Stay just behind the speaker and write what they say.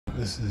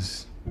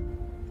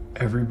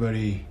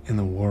Everybody in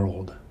the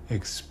world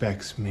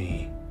expects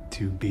me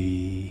to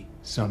be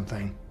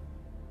something.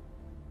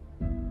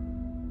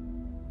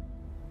 And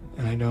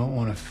I don't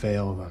want to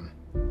fail them.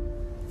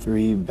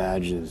 3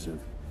 badges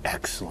of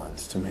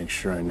excellence to make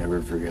sure I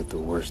never forget the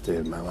worst day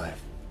of my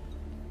life.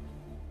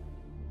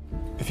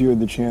 If you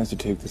had the chance to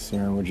take the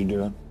serum, would you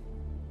do it?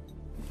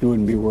 You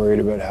wouldn't be worried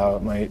about how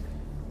it might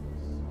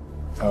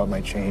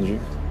change you?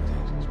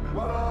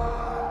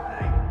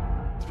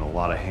 It's been a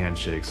lot of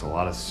handshakes, a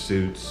lot of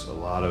suits, a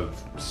lot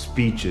of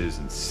speeches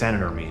and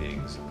senator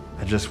meetings.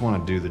 I just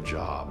want to do the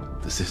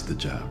job. This is the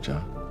job,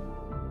 John.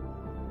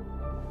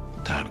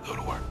 Time to go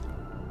to work.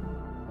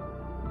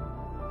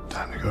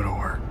 Time to go to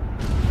work.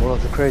 The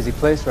world's a crazy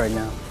place right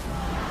now.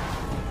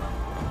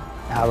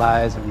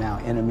 Allies are now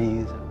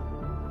enemies.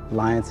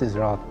 Alliances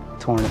are all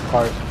torn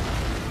apart.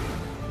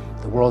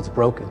 The world's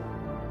broken.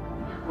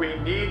 We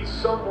need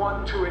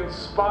someone to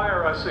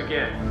inspire us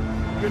again.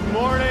 Good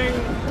morning,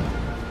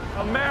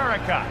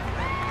 America.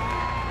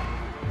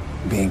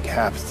 Being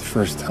Cap's the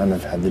first time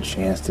I've had the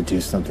chance to do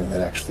something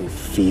that actually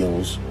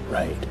feels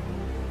right.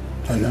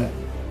 I know.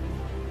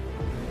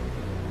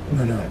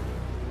 I know.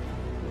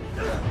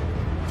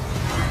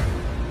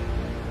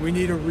 We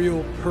need a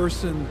real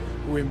person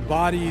who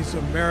embodies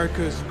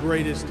America's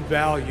greatest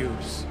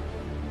values.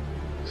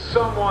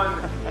 Someone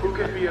who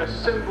can be a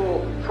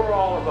symbol for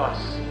all of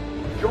us.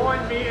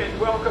 Join me in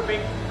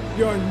welcoming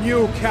your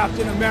new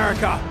Captain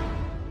America.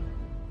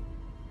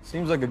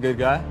 Seems like a good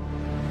guy.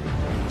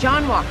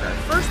 John Walker,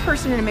 first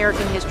person in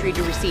American history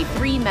to receive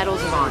 3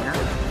 Medals of Honor.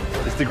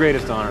 It's the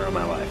greatest honor of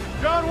my life.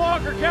 John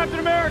Walker, Captain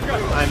America!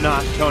 I'm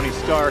not Tony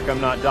Stark, I'm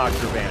not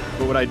Dr. Banner,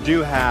 but what I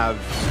do have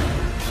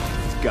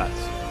is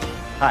guts.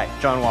 Hi,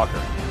 John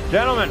Walker.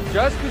 Gentlemen,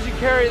 just because you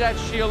carry that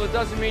shield, it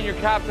doesn't mean you're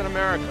Captain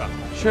America.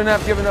 Shouldn't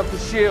have given up the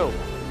shield.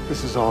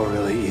 This is all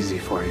really easy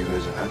for you,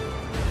 isn't it?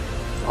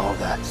 All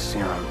that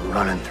serum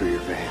running through your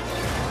veins.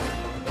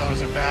 That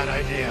was a bad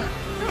idea.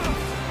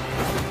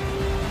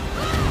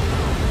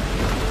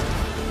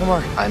 Come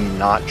on. I'm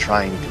not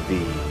trying to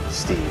be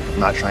Steve. I'm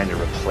not trying to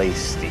replace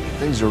Steve.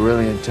 Things are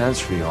really intense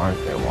for you, aren't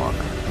they,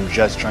 Walker? I'm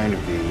just trying to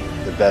be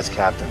the best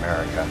Captain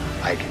America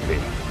I can be.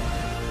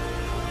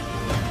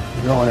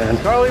 You're going in.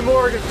 Charlie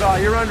Morgenthau,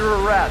 you're under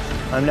arrest.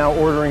 I'm now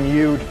ordering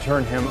you to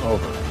turn him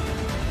over.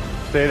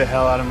 Stay the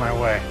hell out of my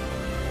way.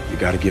 You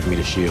gotta give me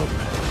the shield.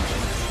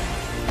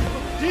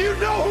 Do you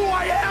know who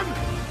I am?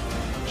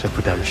 Should I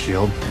put down the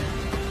shield?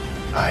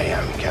 I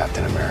am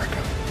Captain America.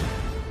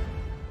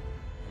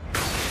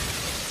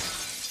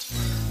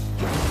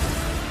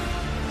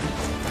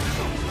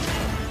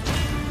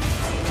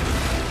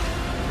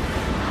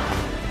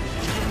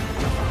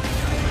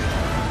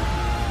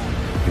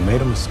 You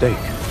made a mistake.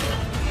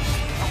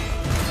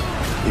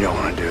 You don't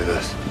want to do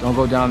this. Don't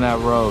go down that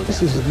road.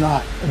 This is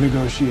not a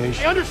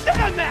negotiation. I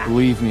understand that!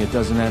 Believe me, it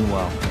doesn't end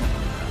well.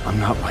 I'm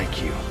not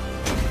like you.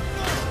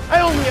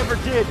 I only ever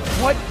did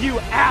what you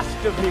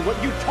asked of me,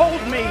 what you told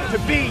me to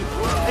be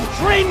and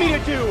trained me to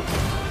do.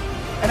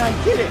 And I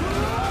did it.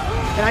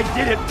 And I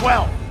did it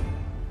well.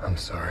 I'm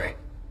sorry.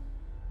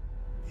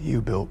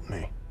 You built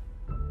me.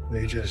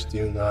 They just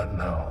do not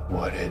know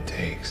what it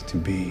takes to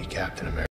be Captain America.